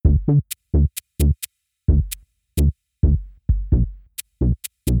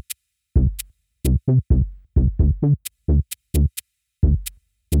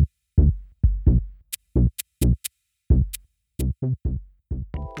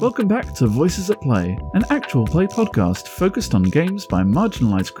Welcome back to Voices at Play, an actual play podcast focused on games by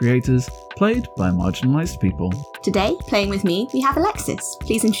marginalised creators, played by marginalised people. Today, playing with me, we have Alexis.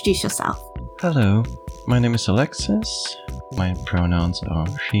 Please introduce yourself. Hello, my name is Alexis, my pronouns are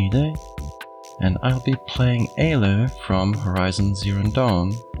she, they, and I'll be playing Ayla from Horizon Zero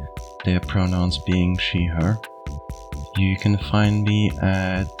Dawn, their pronouns being she, her. You can find me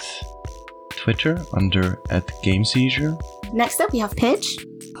at Twitter under @GameSeizure. Next up, we have Pidge.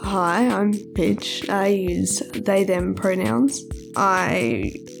 Hi, I'm Pidge. I use they, them pronouns.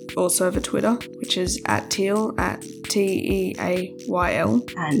 I also have a Twitter, which is @Teal, @TEAYL.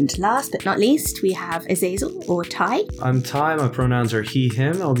 And last but not least, we have Azazel, or Ty. I'm Ty, my pronouns are he,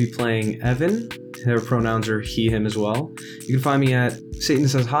 him. I'll be playing Evan. Her pronouns are he, him as well. You can find me at Satan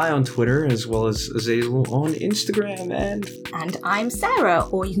Says Hi on Twitter, as well as Azazel on Instagram. And I'm Sarah,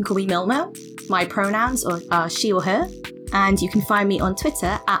 or you can call me Milmo. My pronouns are she or her. And you can find me on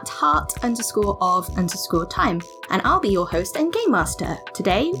Twitter at heart_of_time. And I'll be your host and game master.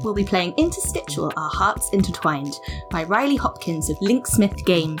 Today, we'll be playing Interstitial, Our Hearts Intertwined, by Riley Hopkins of Linksmith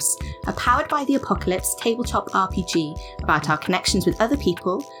Games, a powered by the apocalypse tabletop RPG about our connections with other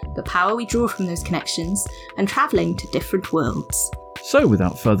people, the power we draw from those connections, and travelling to different worlds. So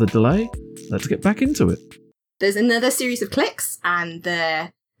without further delay, let's get back into it. There's another series of clicks, and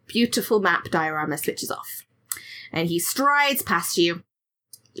the beautiful map diorama switches off. And he strides past you,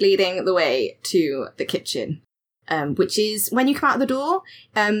 leading the way to the kitchen, which is, when you come out the door,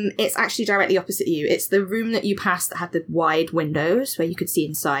 it's actually directly opposite you. It's the room that you passed that had the wide windows where you could see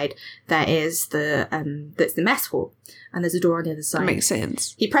inside. There is that's the mess hall, and there's a door on the other side. That makes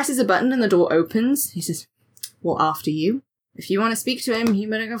sense. He presses a button and the door opens. He says, "Well, after you. If you want to speak to him, you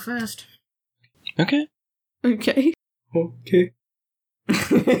better go first." Okay. Okay.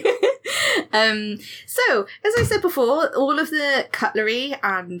 So, as I said before, all of the cutlery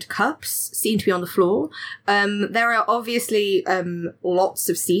and cups seem to be on the floor. There are obviously lots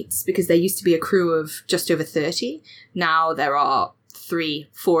of seats because there used to be a crew of just over 30. Now there are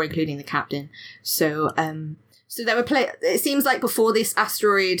 4 including the captain. So there were it seems like before this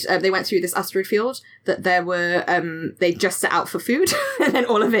asteroid, they went through this asteroid field, that there were, they just set out for food, and then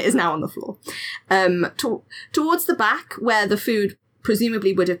all of it is now on the floor. Towards the back, where the food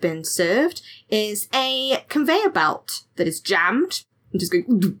presumably would have been served, is a conveyor belt that is jammed and just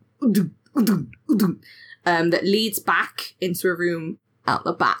going that leads back into a room out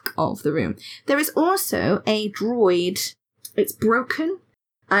the back of the room. There is also a droid. It's broken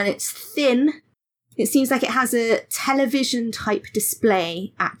and it's thin. It seems like it has a television type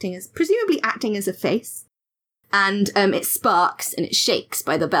display presumably acting as a face. And it sparks and it shakes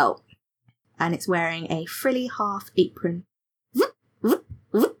by the belt. And it's wearing a frilly half apron.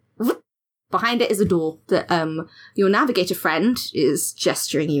 Behind it is a door that your navigator friend is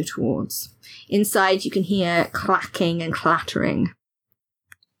gesturing you towards. Inside, you can hear clacking and clattering.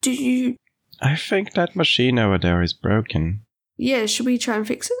 I think that machine over there is broken. Yeah, should we try and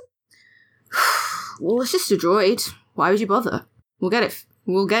fix it? Well, it's just a droid. Why would you bother? We'll get it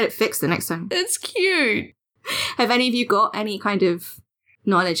fixed the next time. It's cute. Have any of you got any kind of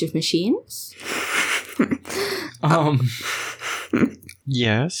knowledge of machines?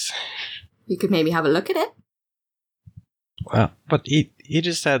 Yes. You could maybe have a look at it. Well, but he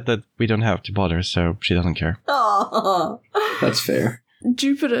just said that we don't have to bother, so she doesn't care. Oh, That's fair.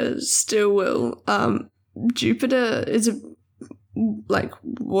 Jupiter still will. Jupiter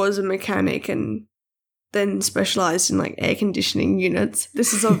was a mechanic and then specialised in air conditioning units.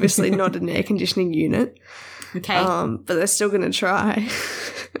 This is obviously not an air conditioning unit. Okay. But they're still gonna try.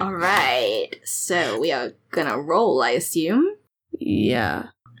 All right. So we are gonna roll, I assume. Yeah.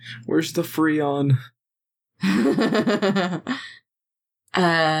 Where's the Freon?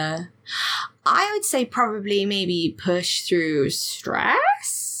 I would say probably maybe push through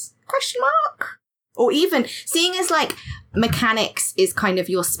stress? ? Or even, seeing as mechanics is kind of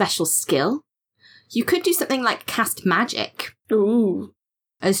your special skill, you could do something like cast magic. Ooh.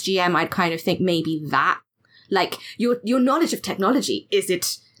 As GM, I'd kind of think maybe that. Your knowledge of technology, is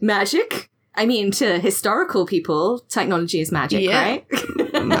it magic? I mean, to historical people, technology is magic, right?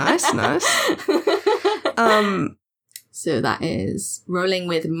 Nice. So that is rolling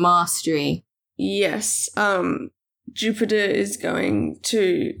with mastery. Yes. Jupiter is going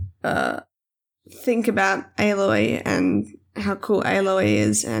to think about Aloy and how cool Aloy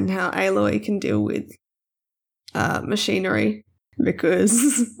is and how Aloy can deal with machinery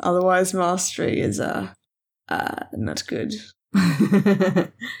because otherwise mastery is not good.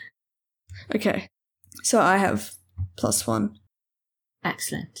 Okay, so I have +1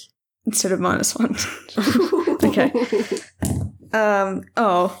 Excellent. instead of -1. Okay.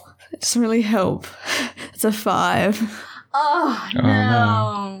 It doesn't really help. It's a 5. Oh, no.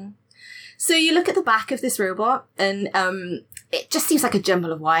 no. So you look at the back of this robot, and it just seems like a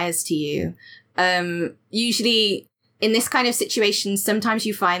jumble of wires to you. Usually, in this kind of situation, sometimes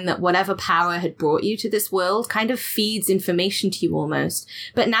you find that whatever power had brought you to this world kind of feeds information to you almost.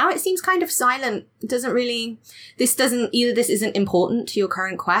 But now it seems kind of silent. It doesn't really... this isn't important to your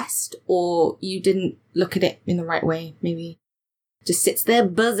current quest, or you didn't look at it in the right way, maybe. Just sits there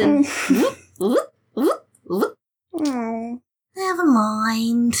buzzing. Oh. Never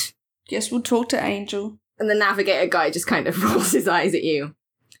mind. Guess we'll talk to Angel. And the navigator guy just kind of rolls his eyes at you.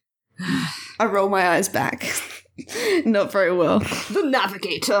 I roll my eyes back. Not very well. The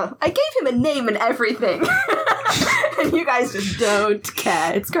navigator. I gave him a name and everything. And you guys just don't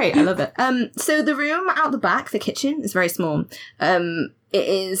care. It's great. I love it. So the room out the back, the kitchen, is very small. It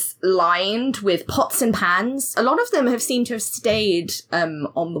is lined with pots and pans. A lot of them have seemed to have stayed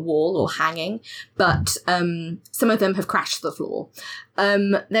on the wall or hanging, but some of them have crashed to the floor.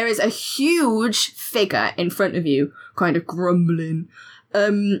 There is a huge figure in front of you, kind of grumbling.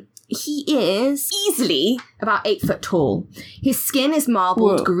 He is easily about 8 foot tall. His skin is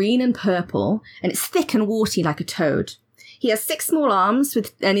marbled green and purple, and it's thick and warty like a toad. He has 6 small arms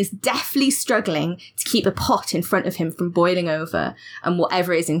and is deftly struggling to keep a pot in front of him from boiling over and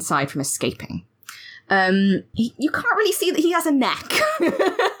whatever is inside from escaping. You can't really see that he has a neck.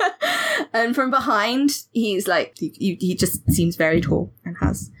 And from behind, he's like, he just seems very tall and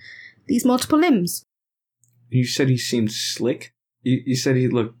has these multiple limbs. You said he seemed slick? You said he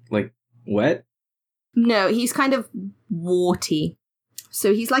looked, like, wet? No, he's kind of warty.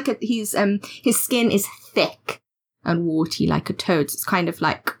 So he's like his skin is thick and warty like a toad's. It's kind of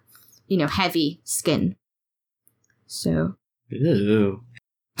like, heavy skin. So. Ew.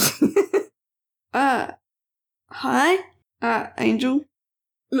 Hi? Angel?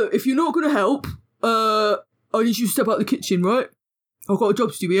 Look, if you're not going to help, I need you to step out the kitchen, right? I've got a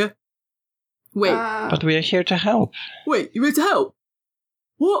job to do here. Wait. But we are here to help. Wait, you ready to help?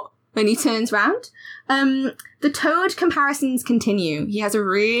 What? And he turns round. The toad comparisons continue. He has a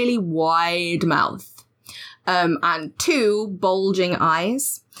really wide mouth. And 2 bulging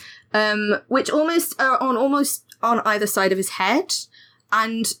eyes. Which almost are on either side of his head.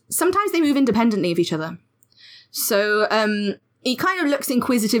 And sometimes they move independently of each other. So, he kind of looks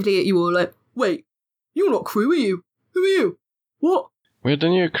inquisitively at you all like, Wait, you're not crew, are you? Who are you? What? We're the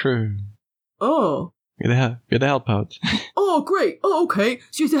new crew. Oh. We're the help out. Oh, great. Oh, okay.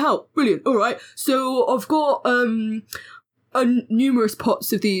 So you're to help. Brilliant. All right. So I've got numerous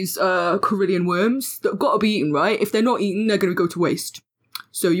pots of these Carillion worms that have got to be eaten, right? If they're not eaten, they're going to go to waste.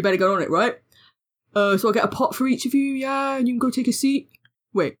 So you better get on it, right? So I'll get a pot for each of you, yeah? And you can go take a seat.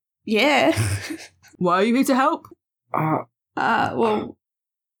 Wait. Yeah. Why are you here to help? Well...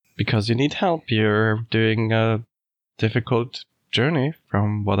 Because you need help. You're doing a difficult journey,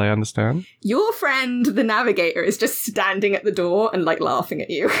 from what I understand. Your friend, the navigator, is just standing at the door and, like, laughing at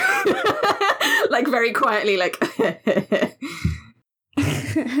you. Like, very quietly, like...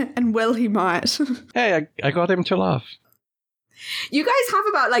 And well he might. Hey, I got him to laugh. You guys have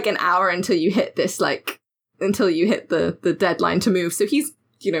about, like, an hour until you hit this, like... until you hit the deadline to move. So he's,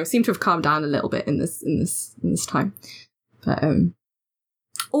 seemed to have calmed down a little bit in this time. But,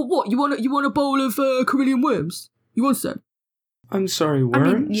 Oh, what? You want a bowl of Carillion worms? You want some? I'm sorry, worms?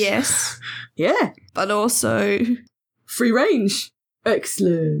 I mean, yes. Yeah. But also... Free range.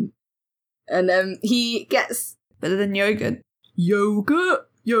 Excellent. and he gets... Better than yogurt. Yogurt?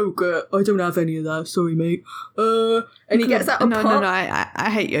 I don't have any of that. Sorry, mate. And he gets out a pot. No, I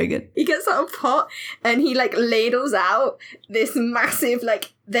hate yogurt. He gets out a pot and he, like, ladles out this massive,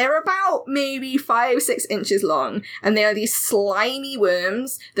 like, they're about maybe 5-6 inches long, and they are these slimy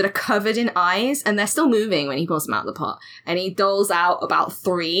worms that are covered in eyes, and they're still moving when he pulls them out of the pot. And he doles out about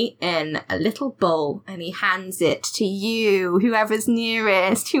 3 in a little bowl, and he hands it to you, whoever's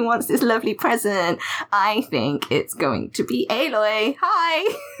nearest, who wants this lovely present. I think it's going to be Aloy.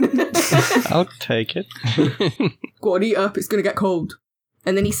 Hi! I'll take it. Go on, eat up. It's going to get cold.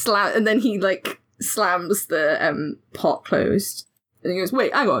 And then he slams the pot closed. And he goes,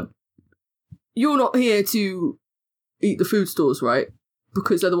 wait, hang on. You're not here to eat the food stores, right?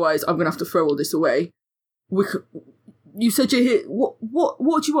 Because otherwise I'm going to have to throw all this away. You said you're here. What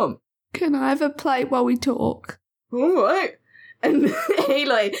do you want? Can I have a plate while we talk? All right. And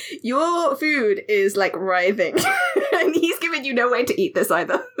Aloy, your food is like writhing. And he's giving you no way to eat this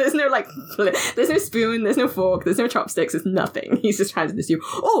either. There's no there's no spoon, there's no fork, there's no chopsticks, there's nothing. He's just handing this to you.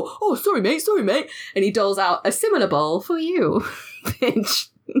 Oh, sorry mate. And he doles out a similar bowl for you. Pinch.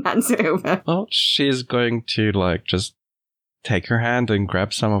 Hands it over. Well, she's going to, like, just take her hand and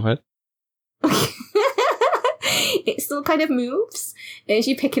grab some of it. It still kind of moves. And as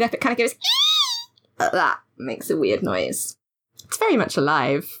you pick it up, it kind of goes... that makes a weird noise. It's very much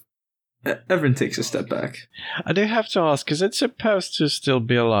alive. Evan takes a step back. I do have to ask, is it supposed to still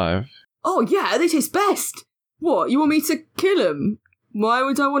be alive? Oh, yeah, they taste best. What, you want me to kill him? Why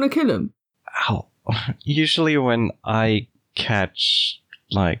would I want to kill him? Ow. Usually when I catch,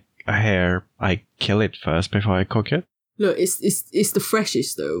 like, a hare, I kill it first before I cook it. Look, it's the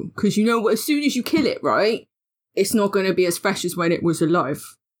freshest, though. Because you know what, as soon as you kill it, right, it's not going to be as fresh as when it was alive.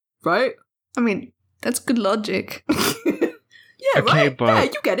 Right? I mean, that's good logic. Yeah, Okay, right? but Yeah,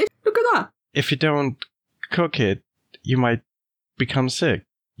 you get it. Look at that. if you don't cook it, you might become sick,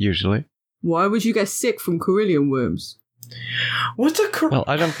 usually. Why would you get sick from Carillion worms? What's a Well,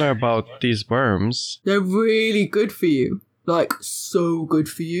 I don't know about these worms. They're really good for you. Like, so good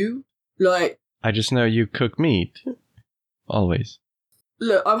for you. Like, I just know you cook meat. Always.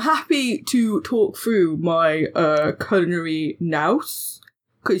 look, I'm happy to talk through my culinary nous,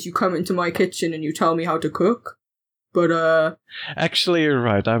 because you come into my kitchen and you tell me how to cook. But, Actually, you're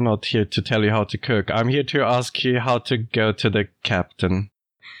right. I'm not here to tell you how to cook. I'm here to ask you how to go to the captain.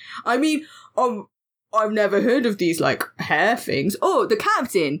 I mean, I've never heard of these, like, hair things. Oh, the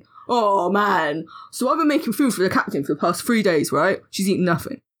captain! Oh, man. So I've been making food for the captain for the past 3 days, right? She's eaten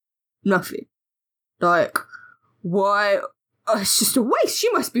nothing. Nothing. Like, why? It's just a waste. She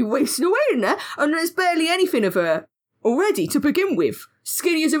must be wasting away in there, and there's barely anything of her already to begin with.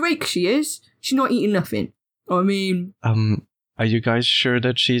 Skinny as a rake she is. She's not eating nothing. I mean... Are you guys sure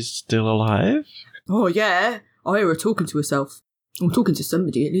that she's still alive? Oh, yeah. I hear her talking to herself. Or talking to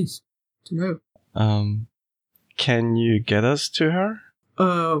somebody, at least. To know. Can you get us to her?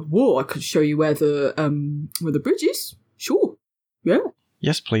 Well, I could show you where the bridge is. Sure. Yeah.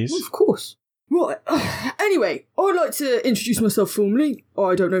 Yes, please. Of course. Right. Anyway, I'd like to introduce myself formally.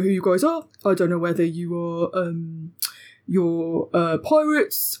 I don't know who you guys are. I don't know whether you are, you're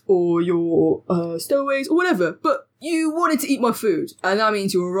pirates or you're stowaways or whatever, but you wanted to eat my food, and that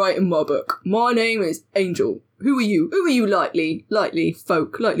means you're right in my book. My name is Angel. Who are you? Who are you, lightly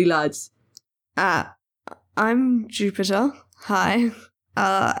lads? I'm Jupiter. Hi.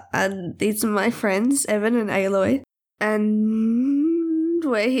 And these are my friends, Evan and Aloy. And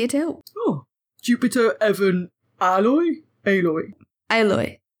we're here to help. Oh, Jupiter, Evan, Aloy? Aloy.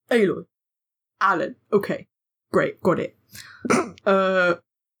 Alan. Okay. Great, got it.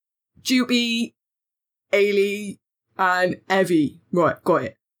 Jupy, Ailey, and Evie. Right, got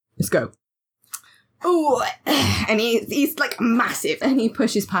it. Let's go. Oh, and he's like massive, and he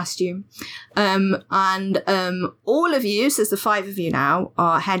pushes past you. And all of you, so there's the 5 of you now,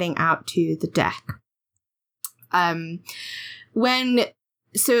 are heading out to the deck.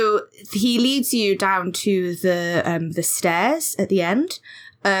 So he leads you down to the stairs at the end,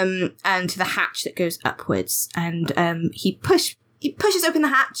 and to the hatch that goes upwards, and he pushes open the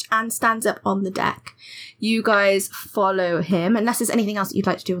hatch and stands up on the deck. You guys follow him, unless there's anything else that you'd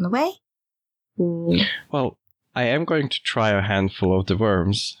like to do on the way. Well, I am going to try a handful of the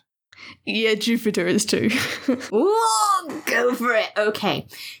worms. Yeah, Jupiter is too. Ooh, go for it. Okay,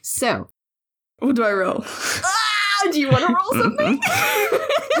 so What do I roll? do you want to roll something?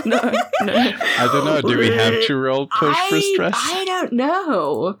 No. I don't know. Do we have to roll push for stress? I don't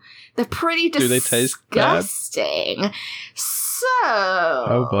know. They're pretty Do they taste bad? disgusting. So,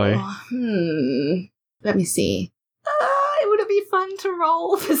 Oh boy. Let me see. Would it be fun to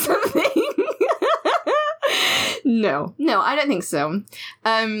roll for something? No, I don't think so.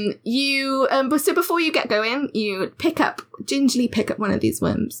 So before you get going, you gingerly pick up one of these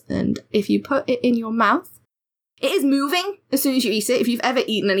worms, and if you put it in your mouth, it is moving as soon as you eat it. If you've ever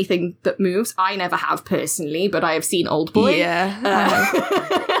eaten anything that moves, I never have personally, but I have seen Old Boy. Yeah.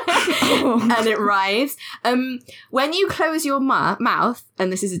 And it writhes. When you close your mouth,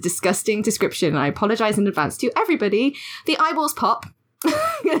 and this is a disgusting description, and I apologize in advance to everybody, the eyeballs pop.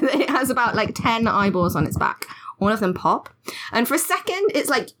 It has about like 10 eyeballs on its back. All of them pop. And for a second, it's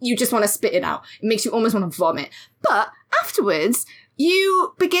like you just want to spit it out. It makes you almost want to vomit. But afterwards,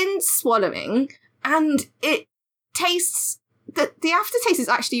 you begin swallowing, and it tastes... The aftertaste is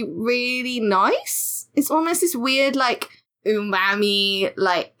actually really nice. It's almost this weird, like, umami,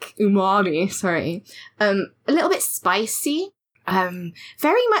 sorry. A little bit spicy.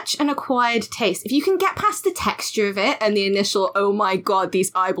 Very much an acquired taste. If you can get past the texture of it and the initial, oh my god,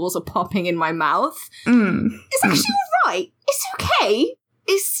 these eyeballs are popping in my mouth, it's actually alright. It's okay.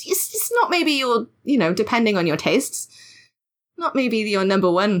 It's not maybe your, depending on your tastes, not maybe your number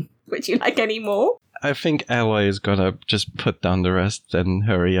one, which you like anymore. I think Ella is gonna just put down the rest and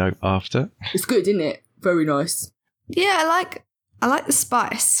hurry out after. It's good, isn't it? Very nice. Yeah, I like the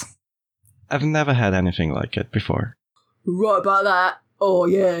spice. I've never had anything like it before. Right about that. Oh,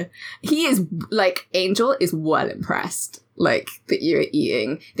 yeah. He is, Angel is well impressed, that you're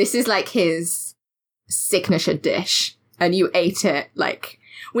eating. This is, his signature dish, and you ate it,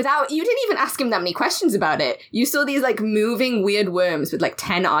 you didn't even ask him that many questions about it. You saw these, moving weird worms with,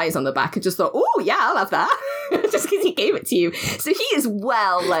 10 eyes on the back and just thought, oh, yeah, I'll have that. Just because he gave it to you. So he is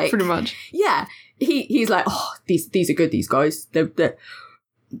well, Pretty much. Yeah. He's like, oh, these are good, these guys. They're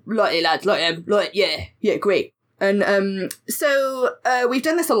like it, lads, like them. Yeah, great. And so we've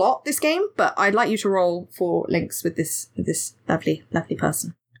done this a lot this game, but I'd like you to roll for links with this lovely, lovely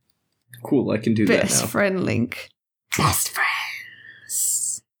person. Cool, I can do that now. Best friend link. Best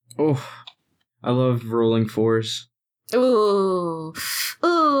friends. Oh, I love rolling 4s. Ooh.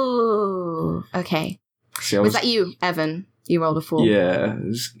 Okay. See, Was that you, Evan? You rolled a 4. Yeah,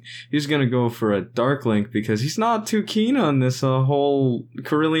 he's gonna go for a dark link because he's not too keen on this whole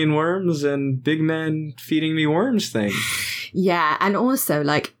Carillion worms and big men feeding me worms thing. Yeah, and also,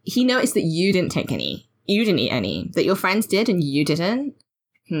 he noticed that you didn't take any. You didn't eat any. That your friends did and you didn't.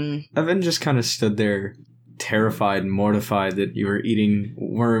 Evan just kind of stood there, terrified and mortified that you were eating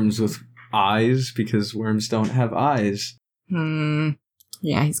worms with eyes because worms don't have eyes.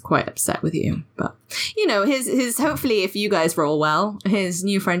 Yeah, he's quite upset with you. But, his hopefully, if you guys roll well, his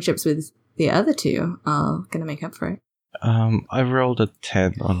new friendships with the other two are going to make up for it. I rolled a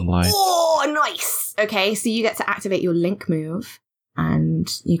 10 on light. Oh, nice! Okay, so you get to activate your link move, and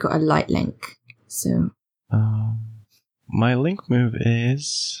you got a light link. So... my link move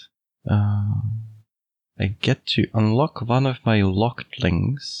is... I get to unlock one of my locked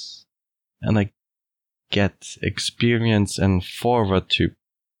links, and I get experience and forward to.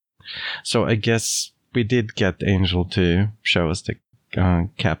 So I guess we did get Angel to show us the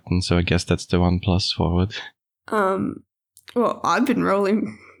captain, so I guess that's the 1+ forward. Well, I've been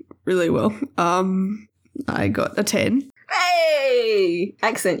rolling really well. I got a 10. Hey!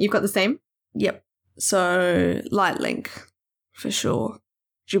 Excellent. You've got the same? Yep. So, light link, for sure.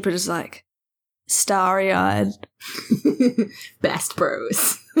 Jupiter's starry-eyed. Best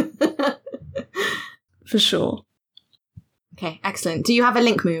bros. For sure. Okay, excellent. Do you have a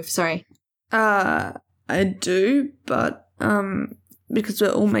link move? Sorry. I do, but because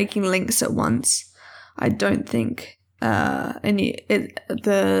we're all making links at once, I don't think the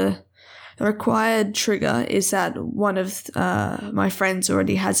required trigger is that one of my friends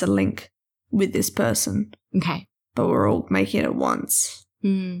already has a link with this person. Okay. But we're all making it at once.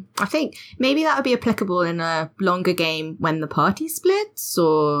 I think maybe that would be applicable in a longer game when the party splits,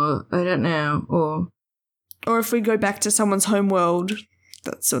 or I don't know, or if we go back to someone's home world,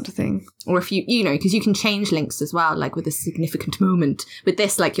 that sort of thing. Or if because you can change links as well, with a significant moment. With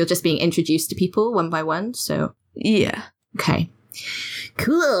this, you're just being introduced to people one by one, so... Yeah. Okay.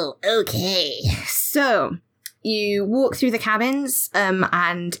 Cool. Okay. So... You walk through the cabins,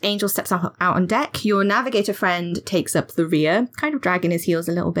 and Angel steps out on deck. Your navigator friend takes up the rear, kind of dragging his heels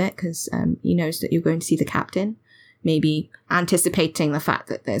a little bit, because he knows that you're going to see the captain. Maybe anticipating the fact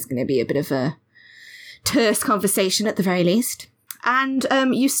that there's going to be a bit of a terse conversation at the very least. And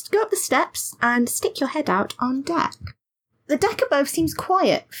you go up the steps and stick your head out on deck. The deck above seems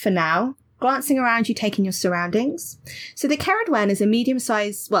quiet for now. Glancing around, you take in your surroundings. So the Ceridwen is a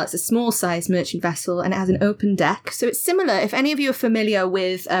medium-sized, it's a small-sized merchant vessel, and it has an open deck. So it's similar, if any of you are familiar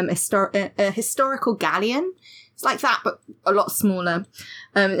with a historical galleon, it's like that, but a lot smaller.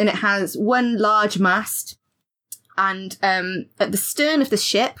 And it has one large mast, and at the stern of the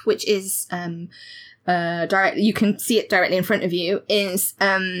ship, which is you can see it directly in front of you, is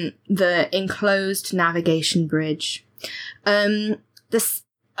the enclosed navigation bridge.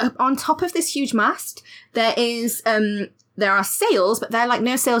 On top of this huge mast, there are sails, but they're like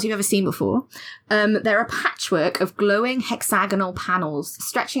no sails you've ever seen before. They're a patchwork of glowing hexagonal panels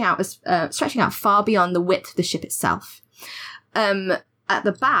stretching out far beyond the width of the ship itself. At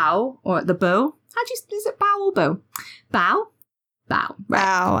the bow, or at the bow, is it bow or bow? Bow? Bow. Right.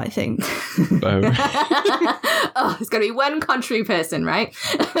 Bow, I think. Bow. Oh, it's going to be one contrary person, right?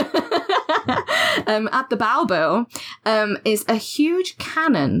 At the bow bow is a huge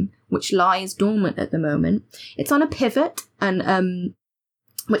cannon which lies dormant at the moment. It's on a pivot, and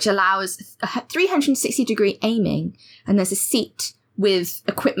which allows 360-degree aiming, and there's a seat with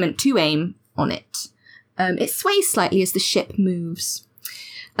equipment to aim on it. It sways slightly as the ship moves.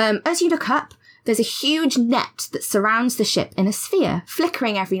 As you look up, there's a huge net that surrounds the ship in a sphere,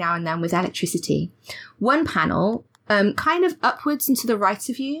 flickering every now and then with electricity. One panel, kind of upwards and to the right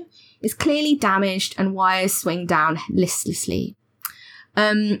of you, is clearly damaged and wires swing down listlessly.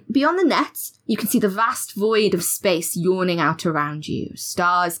 Beyond the net, you can see the vast void of space yawning out around you.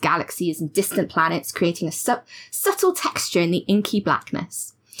 Stars, galaxies, and distant planets creating a subtle texture in the inky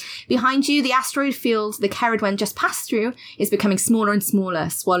blackness. Behind you, the asteroid field the Keridwen just passed through is becoming smaller and smaller,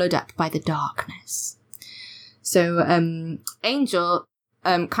 swallowed up by the darkness. So, Angel,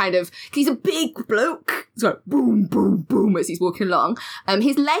 he's a big bloke. He's like, boom, boom, boom, as he's walking along.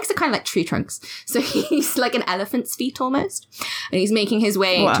 His legs are kind of like tree trunks. So he's like an elephant's feet almost. And he's making his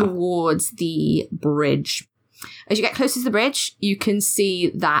way towards the bridge. As you get closer to the bridge, you can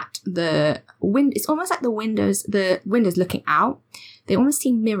see that it's almost like the windows looking out. They almost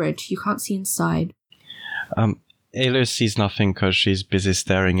seem mirrored. You can't see inside. Ayla sees nothing because she's busy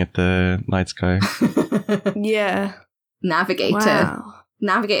staring at the night sky. Yeah. Navigator. Wow.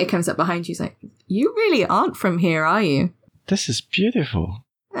 Navigator comes up behind you. He's like, you really aren't from here, are you? This is beautiful.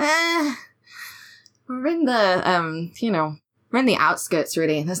 We're in the, we're in the outskirts,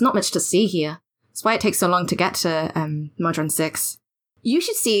 really. There's not much to see here. That's why it takes so long to get to Modron 6. You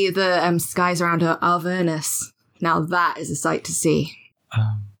should see the skies around Avernus. Now that is a sight to see.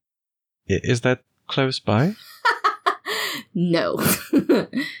 Is that close by? No.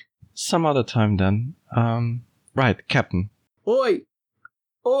 Some other time then. Right, Captain. Oi!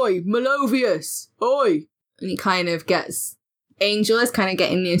 Oi, Melovius! Oi! And he kind of gets... Angel is kind of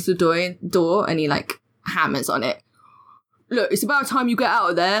getting near to the door and he, hammers on it. Look, it's about time you get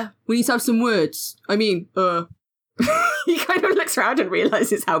out of there. We need to have some words. He kind of looks around and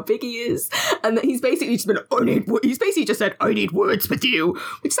realizes how big he is, and that he's basically just said, I need words with you,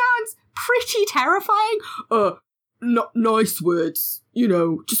 which sounds pretty terrifying. Nice words.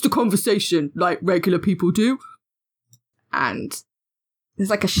 Just a conversation like regular people do. And there's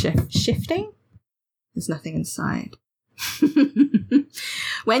like a shifting. There's nothing inside.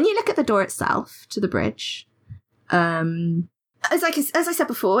 When you look at the door itself to the bridge, as I said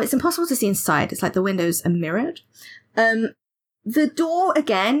before, it's impossible to see inside. It's like the windows are mirrored. The door,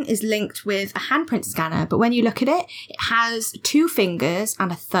 again, is linked with a handprint scanner, but when you look at it, it has 2 fingers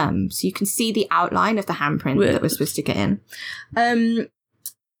and a thumb, so you can see the outline of the handprint that we're supposed to get in.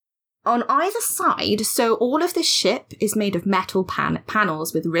 On either side, so all of this ship is made of metal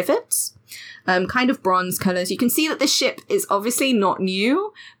panels with rivets, kind of bronze colours. You can see that this ship is obviously not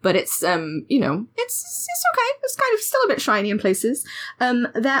new, but it's, it's okay. It's kind of still a bit shiny in places.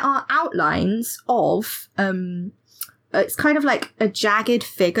 There are outlines of, it's kind of like a jagged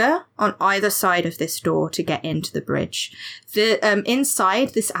figure on either side of this door to get into the bridge. The inside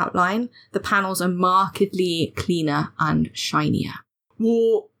this outline, the panels are markedly cleaner and shinier.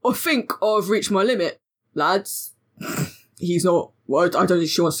 Well, I think I've reached my limit, lads. He's not... Well, I don't think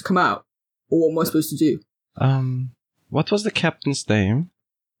she wants to come out. Or what am I supposed to do? What was the captain's name?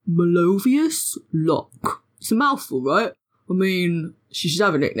 Melovius Locke. It's a mouthful, right? I mean, she should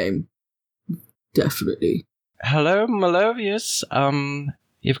have a nickname. Definitely. Hello, Melovius.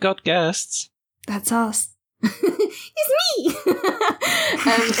 You've got guests. That's us. It's me!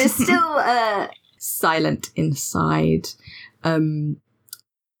 It's still silent inside.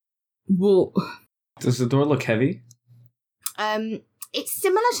 Well... Does the door look heavy? It's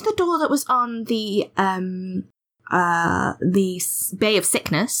similar to the door that was on the Bay of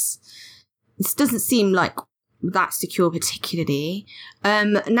Sickness. This doesn't seem like that secure particularly.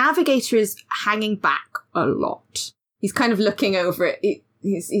 Navigator is hanging back a lot. He's kind of looking over it.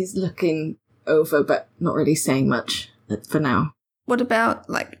 He's looking over, but not really saying much for now. What about,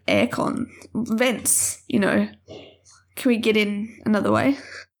 aircon? Vents, Can we get in another way?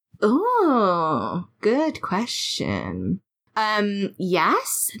 Oh, good question.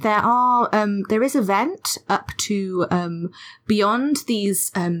 Yes, there is a vent up to, beyond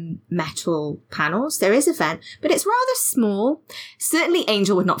these, metal panels. There is a vent, but it's rather small. Certainly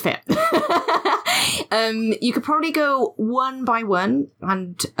Angel would not fit. You could probably go one by one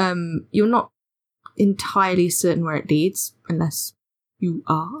and, you're not entirely certain where it leads unless you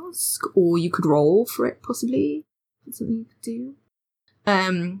ask, or you could roll for it possibly. That's something you could do.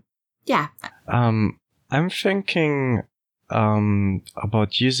 Yeah. I'm thinking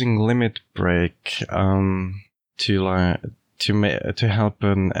about using limit break to help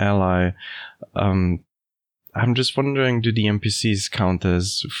an ally. I'm just wondering, do the NPCs count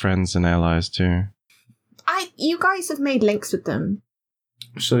as friends and allies too? You guys have made links with them.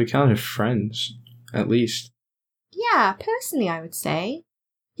 So they kind of friends, at least. Yeah, personally, I would say.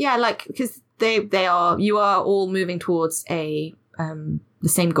 Yeah, like, because you are all moving towards the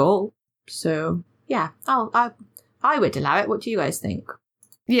same goal. So, yeah, I would allow it. What do you guys think?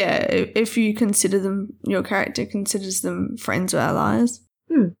 Yeah, if you consider them, your character considers them friends or allies.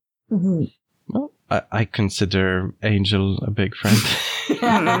 Mm-hmm. Well, I consider Angel a big friend.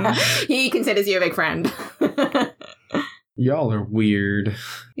 He considers you a big friend. Y'all are weird.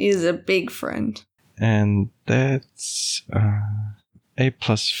 He's a big friend. And that's a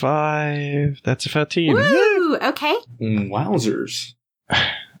plus 5. That's a 13. Woo! Okay. Wowzers.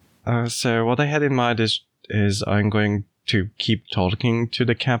 So what I had in mind is I'm going to keep talking to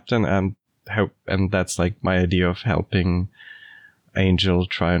the captain and help, and that's like my idea of helping Angel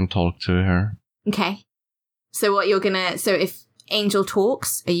try and talk to her. Okay. So if Angel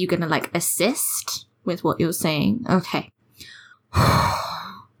talks, are you gonna like assist with what you're saying? Okay.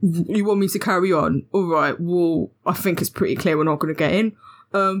 You want me to carry on? All right. Well, I think it's pretty clear we're not going to get in.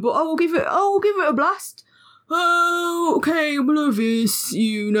 But I will give it a blast. Oh, okay, Malovis,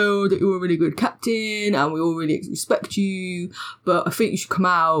 you know that you're a really good captain, and we all really respect you. But I think you should come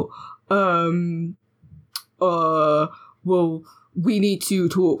out. Well, we need to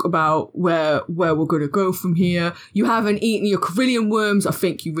talk about where we're going to go from here. You haven't eaten your Carillion worms. I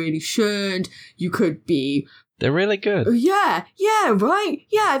think you really should. You could be... They're really good. Yeah, right?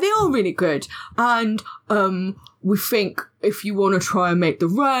 Yeah, they are really good. And, we think if you want to try and make the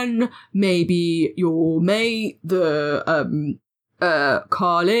run, maybe your mate,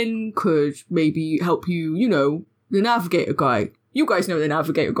 Carlin, could maybe help you, the navigator guy. You guys know the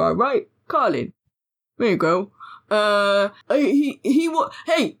navigator guy, right? Carlin. There you go. Hey,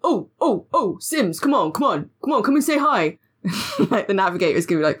 Sims, come on, come and say hi. Like, the navigator's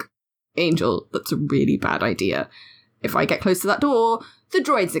gonna be like, Angel, that's a really bad idea. If I get close to that door, the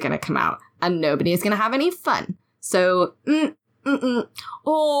droids are going to come out, and nobody is going to have any fun. So,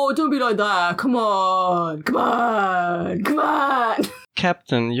 Oh, don't be like that. Come on.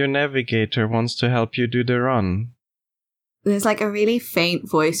 Captain, your navigator wants to help you do the run. There's like a really faint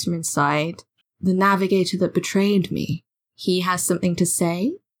voice from inside. The navigator that betrayed me. He has something to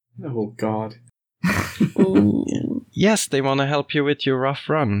say? Oh, God. Yes, they want to help you with your rough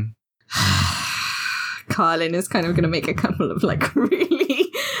run. Carlin is kind of going to make a couple of like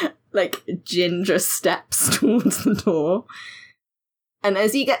really like ginger steps towards the door. And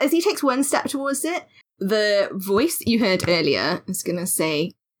as he takes one step towards it, the voice that you heard earlier is going to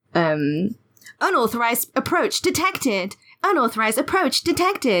say, unauthorized approach detected. Unauthorized approach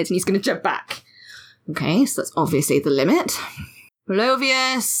detected. And he's going to jump back. Okay, so that's obviously the limit.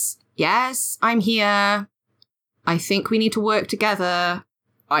 Polovius, yes, I'm here. I think we need to work together.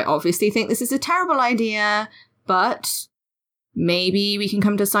 I obviously think this is a terrible idea, but maybe we can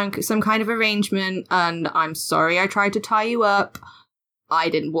come to some kind of arrangement, and I'm sorry I tried to tie you up. I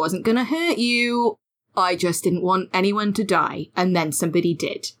wasn't gonna hurt you. I just didn't want anyone to die, and then somebody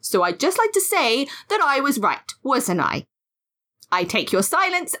did. So I'd just like to say that I was right, wasn't I? I take your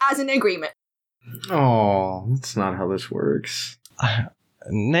silence as an agreement. Oh, that's not how this works.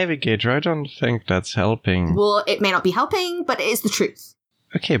 Navigator, I don't think that's helping. Well, it may not be helping, but it is the truth.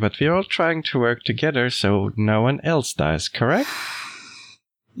 Okay, but we're all trying to work together so no one else dies, correct?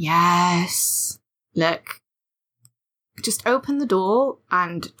 Yes. Look, just open the door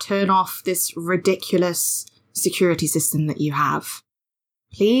and turn off this ridiculous security system that you have.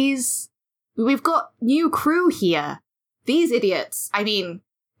 Please? We've got new crew here. These idiots,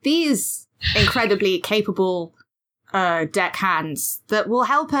 these incredibly capable deckhands that will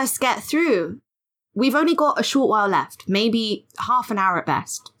help us get through. We've only got a short while left, maybe half an hour at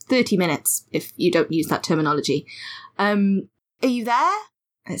best, 30 minutes if you don't use that terminology. Are you there?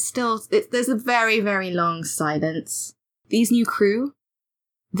 There's a very, very long silence. These new crew,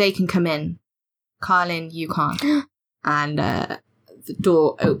 they can come in. Carlin, you can't. And the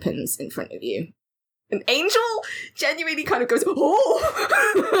door opens in front of you. And Angel genuinely kind of goes,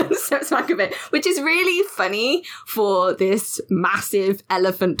 oh, and steps back a bit, which is really funny for this massive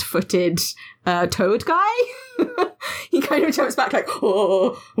elephant-footed toad guy. He kind of jumps back like,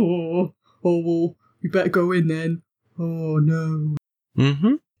 oh, you better go in then. Oh, no.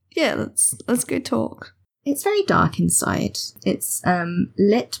 Mm-hmm. Yeah, let's go talk. It's very dark inside. It's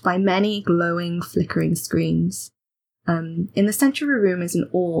lit by many glowing, flickering screens. In the center of the room is an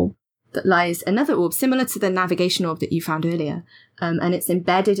orb that lies another orb similar to the navigation orb that you found earlier. And it's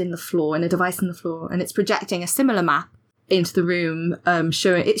embedded in the floor, in a device in the floor, and it's projecting a similar map into the room,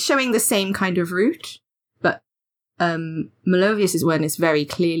 showing the same kind of route, but Malovius's one is very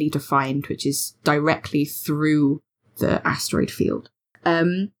clearly defined, which is directly through the asteroid field.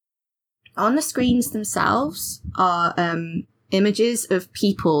 On the screens themselves are images of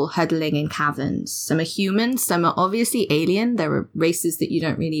people huddling in caverns. Some are human, some are obviously alien. There are races that you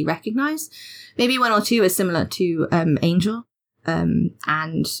don't really recognize. Maybe one or two are similar to Angel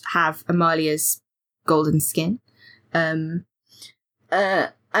and have Amalia's golden skin. And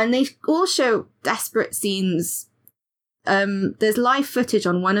they all show desperate scenes. There's live footage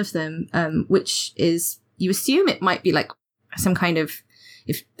on one of them, which is, you assume it might be like some kind of,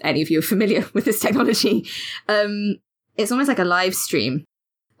 if any of you are familiar with this technology, it's almost like a live stream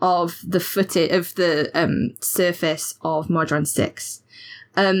of the footage of the surface of Modron 6.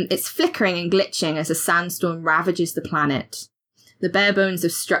 It's flickering and glitching as a sandstorm ravages the planet. The bare bones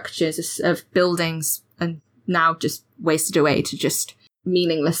of structures, of buildings, are now just wasted away to just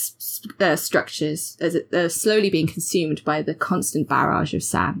meaningless structures as they're slowly being consumed by the constant barrage of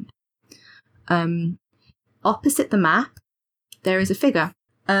sand. Opposite the map, there is a figure,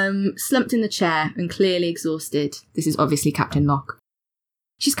 slumped in the chair and clearly exhausted. This is obviously Captain Locke.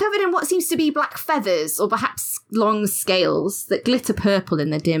 She's covered in what seems to be black feathers, or perhaps long scales, that glitter purple in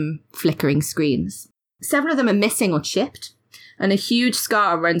the dim, flickering screens. Several of them are missing or chipped, and a huge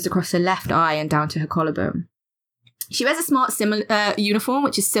scar runs across her left eye and down to her collarbone. She wears a smart uniform,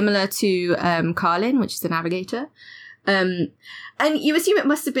 which is similar to Carlin, which is the navigator. And you assume it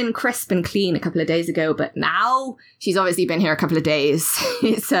must have been crisp and clean a couple of days ago, but now she's obviously been here a couple of days.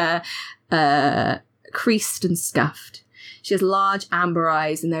 It's creased and scuffed. She has large amber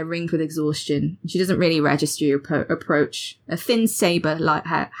eyes and they're ringed with exhaustion. She doesn't really register your approach. A thin saber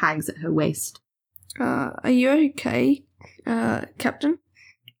hangs at her waist. Are you okay, Captain?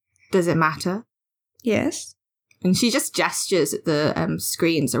 Does it matter? Yes. And she just gestures at the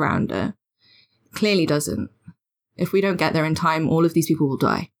screens around her. Clearly doesn't. If we don't get there in time, all of these people will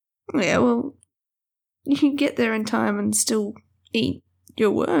die. Yeah, well, you can get there in time and still eat your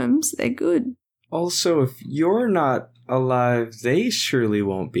worms. They're good. Also, if you're not alive, they surely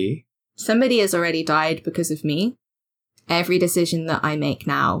won't be. Somebody has already died because of me. Every decision that I make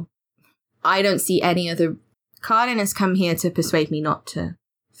now, I don't see any other... Carlin has come here to persuade me not to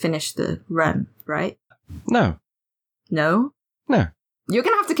finish the run, right? No. No? No. You're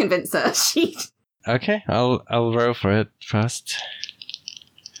going to have to convince her. Okay, I'll roll for it first.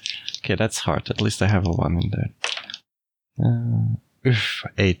 Okay, that's hard. At least I have a 1 in there.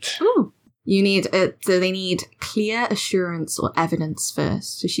 8. Ooh. You need, so they need clear assurance or evidence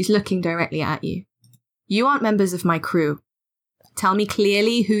first. So she's looking directly at you. You aren't members of my crew. Tell me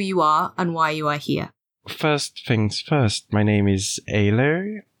clearly who you are and why you are here. First things first, my name is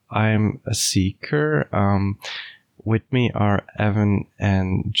Ayler. I'm a seeker. With me are Evan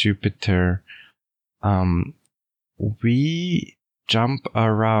and Jupiter. We jump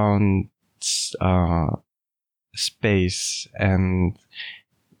around space and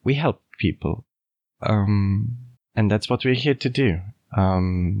we help people. And that's what we're here to do.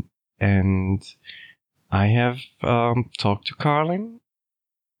 And I have talked to Carlin,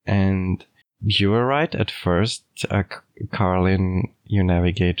 and you were right at first. Carlin, your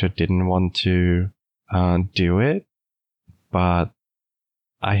navigator, didn't want to do it, but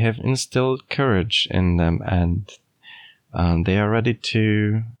I have instilled courage in them, and they are ready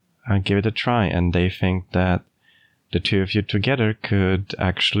to give it a try, and they think that the two of you together could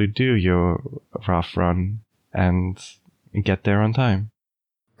actually do your rough run and get there on time.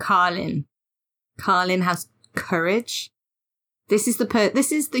 Carlin has courage. This is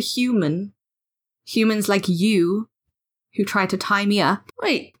the humans like you who try to tie me up.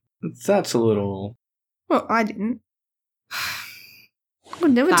 Wait. That's a little... Well, I didn't. I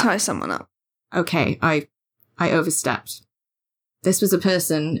would never tie someone up. Okay, I overstepped. This was a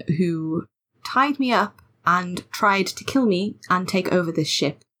person who tied me up and tried to kill me and take over this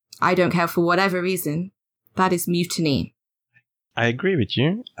ship. I don't care for whatever reason. That is mutiny. I agree with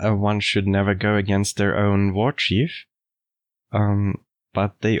you. One should never go against their own war chief.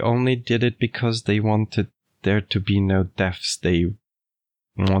 But they only did it because they wanted there to be no deaths. They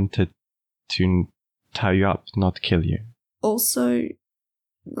wanted to tie you up, not kill you. Also,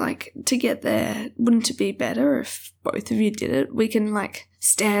 like, to get there, wouldn't it be better if both of you did it? We can, like,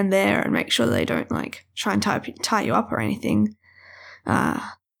 stand there and make sure they don't, like, try and tie you up or anything.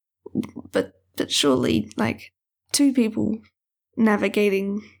 But surely, like, 2 people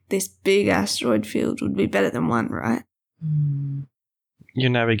navigating this big asteroid field would be better than 1, right? Your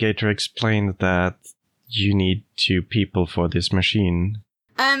navigator explained that you need 2 people for this machine.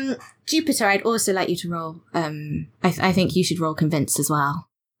 Jupiter, I'd also like you to roll. I think you should roll convince as well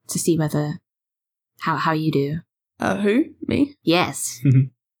to see whether how you do. Who? Me? Yes.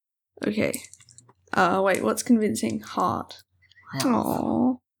 Okay. Wait, what's convincing? Heart.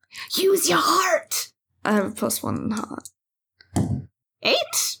 Aww. Use your heart! I have a +1 in heart. 8?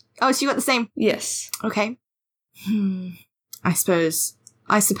 Oh, so you got the same. Yes. Okay. I suppose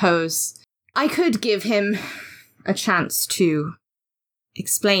I could give him a chance to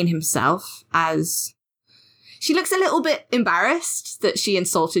explain himself, as she looks a little bit embarrassed that she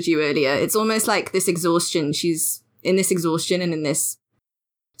insulted you earlier. It's almost like this exhaustion. She's in this exhaustion and in this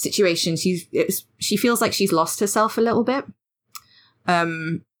situation. She feels like she's lost herself a little bit.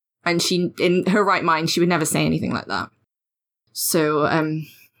 And she, in her right mind, she would never say anything like that. So, and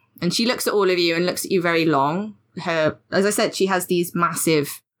she looks at all of you and looks at you very long. As I said, she has these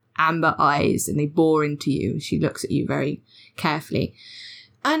massive amber eyes and they bore into you. She looks at you very carefully.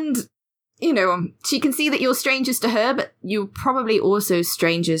 And, she can see that you're strangers to her, but you're probably also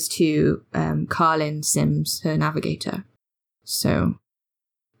strangers to Carlin Sims, her navigator. So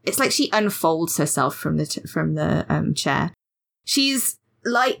it's like she unfolds herself from the chair. She's,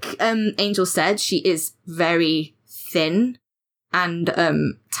 like Angel said, she is very thin and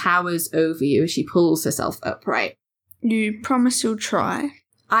towers over you as she pulls herself upright. You promise you'll try?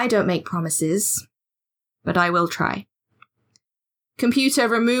 I don't make promises, but I will try. Computer,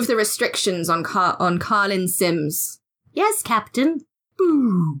 remove the restrictions on Carlin Sims. Yes, Captain.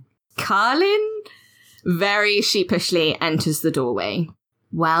 Boo. Carlin very sheepishly enters the doorway.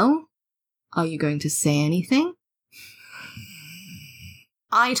 Well, are you going to say anything?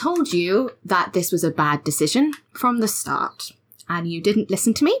 I told you that this was a bad decision from the start, and you didn't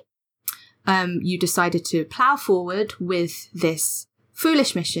listen to me. You decided to plow forward with this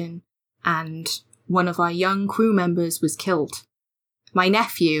foolish mission, and one of our young crew members was killed. My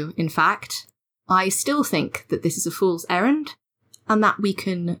nephew, in fact. I still think that this is a fool's errand, and that we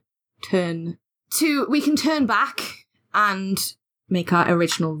can turn back and make our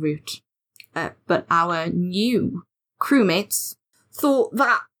original route. But our new crewmates thought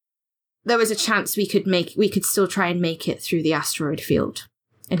that there was a chance we could still try and make it through the asteroid field.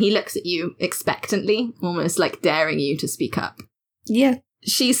 And he looks at you expectantly, almost like daring you to speak up. Yeah.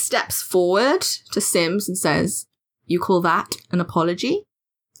 She steps forward to Sims and says, "You call that an apology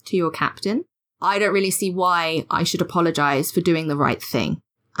to your captain? I don't really see why I should apologize for doing the right thing."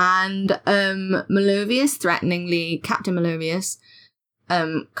 And Melovius Captain Melovius,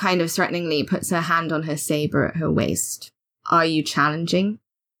 kind of threateningly puts her hand on her saber at her waist. "Are you challenging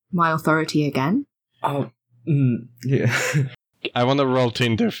my authority again?" Yeah. I want to roll to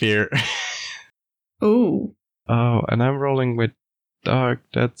interfere. Ooh. Oh, and I'm rolling with dark.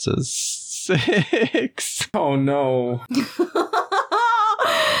 That's a 6. Oh no.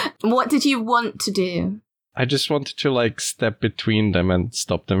 What did you want to do? I just wanted to step between them and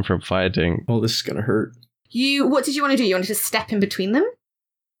stop them from fighting. Oh, this is gonna hurt. What did you want to do? You wanted to step in between them?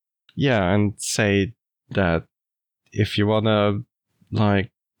 Yeah, and say that if you want to,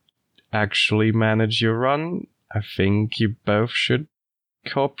 actually manage your run, I think you both should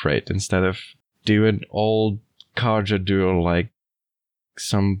cooperate instead of do an old Karja duel like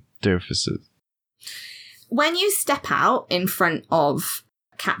some doofuses. When you step out in front of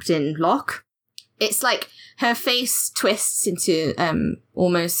Captain Locke, it's like her face twists into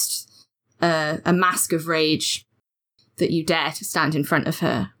almost a mask of rage that you dare to stand in front of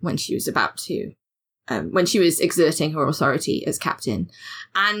her when she was when she was exerting her authority as captain.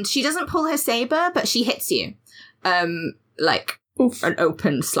 And she doesn't pull her saber, but she hits you. Oof. An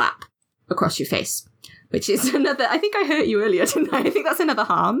open slap across your face. Which is another, I think I hurt you earlier, didn't I? I think that's another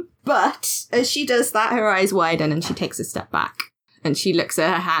harm. But as she does that, her eyes widen and she takes a step back. And she looks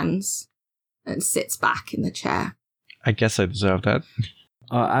at her hands and sits back in the chair. I guess I deserve that.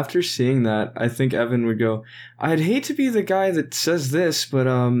 After seeing that, I think Evan would go, "I'd hate to be the guy that says this, but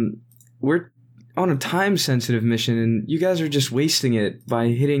we're on a time-sensitive mission, and you guys are just wasting it by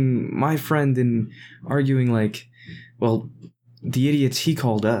hitting my friend and arguing the idiots he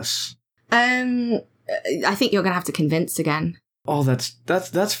called us." I think you're going to have to convince again. Oh,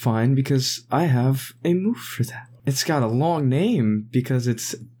 that's fine, because I have a move for that. It's got a long name, because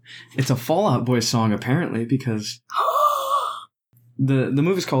it's a Fall Out Boy song, apparently, because the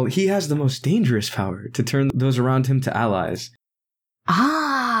move is called "He Has the Most Dangerous Power to Turn Those Around Him to Allies."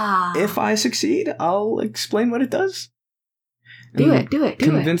 Ah. If I succeed, I'll explain what it does. Do it.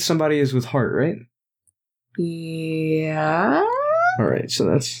 Convince somebody is with heart, right? Yeah. Alright, so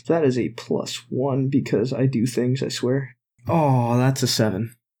that is a +1 because I do things, I swear. Oh, that's a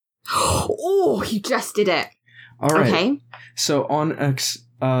 7. Oh, you just did it. Alright. Okay. So on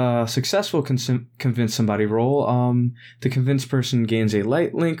a successful convince somebody roll, the convinced person gains a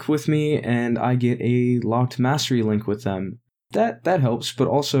light link with me, and I get a locked mastery link with them. That helps, but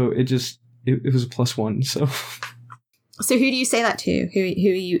also it was a +1, so... So who do you say that to? Who are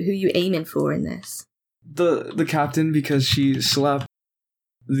you aiming for in this? The captain, because she slapped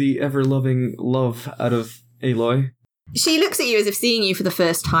the ever-loving love out of Aloy. She looks at you as if seeing you for the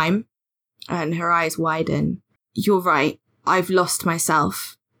first time, and her eyes widen. You're right. I've lost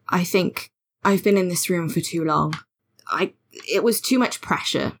myself. I think I've been in this room for too long. It was too much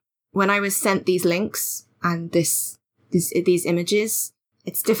pressure. When I was sent these links and these images,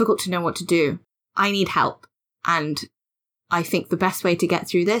 it's difficult to know what to do. I need help. And I think the best way to get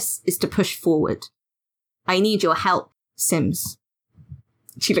through this is to push forward. I need your help, Sims.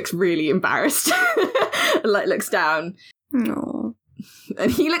 She looks really embarrassed. Like, looks down. No.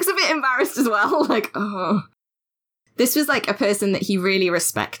 And he looks a bit embarrassed as well. Like, oh. This was like a person that he really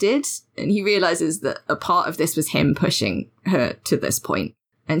respected. And he realizes that a part of this was him pushing her to this point.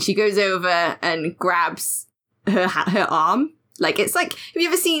 And she goes over and grabs her arm. Like, it's like, have you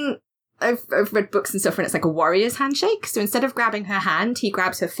ever seen... I've read books and stuff and it's like a warrior's handshake. So instead of grabbing her hand, he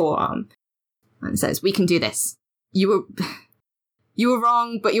grabs her forearm and says, we can do this. You were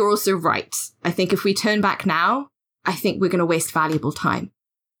wrong, but you're also right. I think if we turn back now, I think we're going to waste valuable time.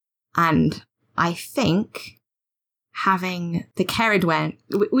 And I think having the Ceridwen,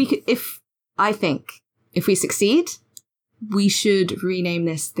 we could, if we succeed, we should rename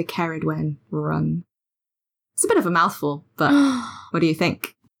this the Ceridwen Run. It's a bit of a mouthful, but what do you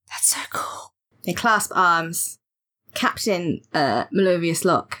think? That's so cool. They clasp arms. Captain Melovius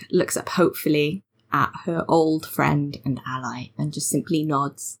Locke looks up hopefully at her old friend and ally and just simply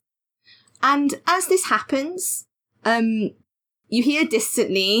nods. And as this happens, you hear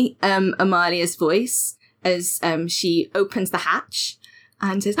distantly Amalia's voice as she opens the hatch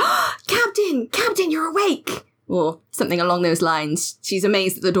and says, oh, Captain, you're awake! Or something along those lines. She's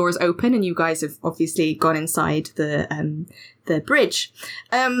amazed that the door is open and you guys have obviously gone inside the bridge.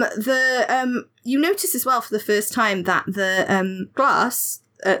 You notice as well for the first time that the glass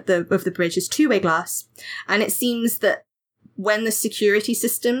of the bridge is two-way glass. And it seems that when the security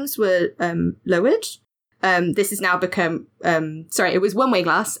systems were lowered, this has now become, it was one-way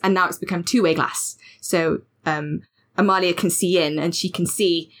glass and now it's become two-way glass. So Amalia can see in and she can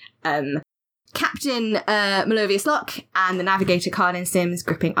see Captain Melovius Locke and the navigator Carlin Sims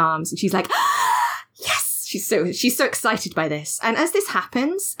gripping arms, and she's like, yes! She's so excited by this. And as this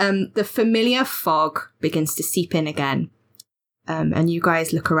happens, the familiar fog begins to seep in again. And you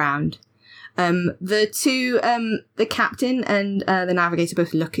guys look around. The captain and the navigator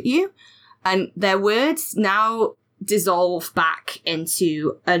both look at you, and their words now dissolve back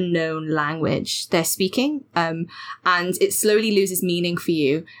into unknown language they're speaking, and it slowly loses meaning for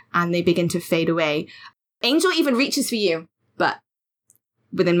you, and they begin to fade away. Angel even reaches for you, but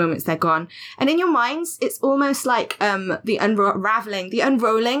within moments they're gone. And in your minds, it's almost like the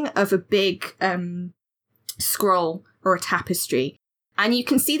unrolling of a big scroll or a tapestry, and you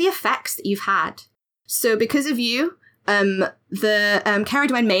can see the effects that you've had. So because of you, the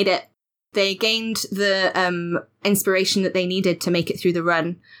Ceridwen made it. They gained the inspiration that they needed to make it through the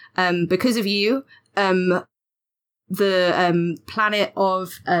run. Because of you, the planet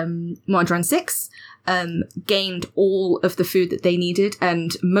of Modron 6 gained all of the food that they needed,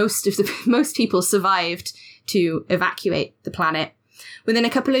 and most people survived to evacuate the planet. Within a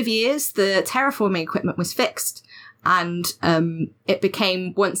couple of years, the terraforming equipment was fixed, and it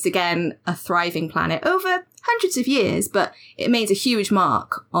became once again a thriving planet over hundreds of years, but it made a huge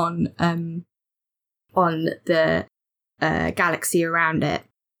mark on the galaxy around it.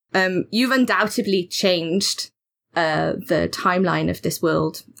 You've undoubtedly changed the timeline of this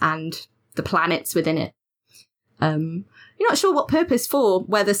world and the planets within it. You're not sure what purpose for,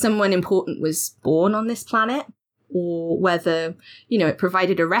 whether someone important was born on this planet, or whether, it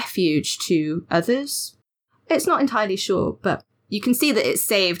provided a refuge to others. It's not entirely sure, but you can see that it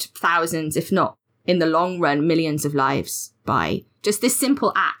saved thousands, if not, in the long run, millions of lives by just this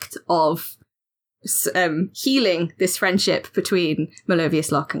simple act of healing this friendship between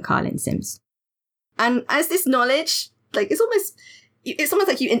Melovius Locke and Carlin Sims. And as this knowledge, it's almost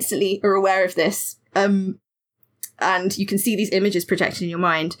like you instantly are aware of this, and you can see these images projected in your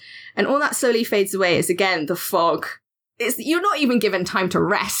mind, and all that slowly fades away as, again, the fog. You're not even given time to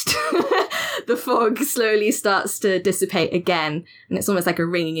rest. The fog slowly starts to dissipate again, and it's almost like a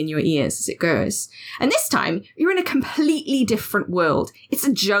ringing in your ears as it goes. And this time, you're in a completely different world. It's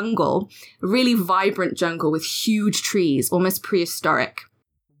a jungle, a really vibrant jungle with huge trees, almost prehistoric.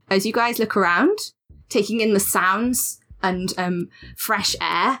 As you guys look around, taking in the sounds and fresh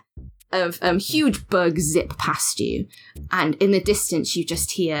air of huge bugs zip past you, and in the distance you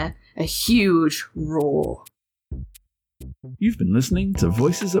just hear a huge roar. You've been listening to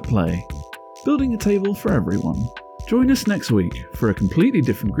Voices at Play, building a table for everyone. Join us next week for a completely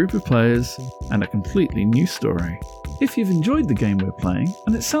different group of players and a completely new story. If you've enjoyed the game we're playing,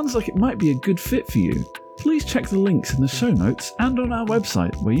 and it sounds like it might be a good fit for you, please check the links in the show notes and on our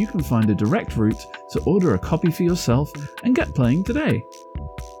website where you can find a direct route to order a copy for yourself and get playing today.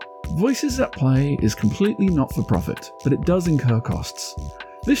 Voices at Play is completely not for profit, but it does incur costs.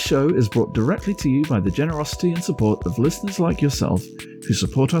 This show is brought directly to you by the generosity and support of listeners like yourself who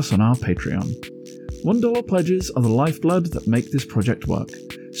support us on our Patreon. $1 pledges are the lifeblood that make this project work,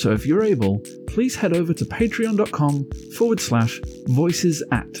 so if you're able, please head over to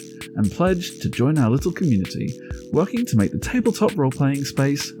patreon.com/voicesat and pledge to join our little community, working to make the tabletop role-playing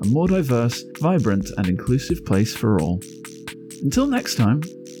space a more diverse, vibrant and inclusive place for all. Until next time,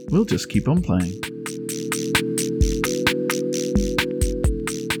 we'll just keep on playing.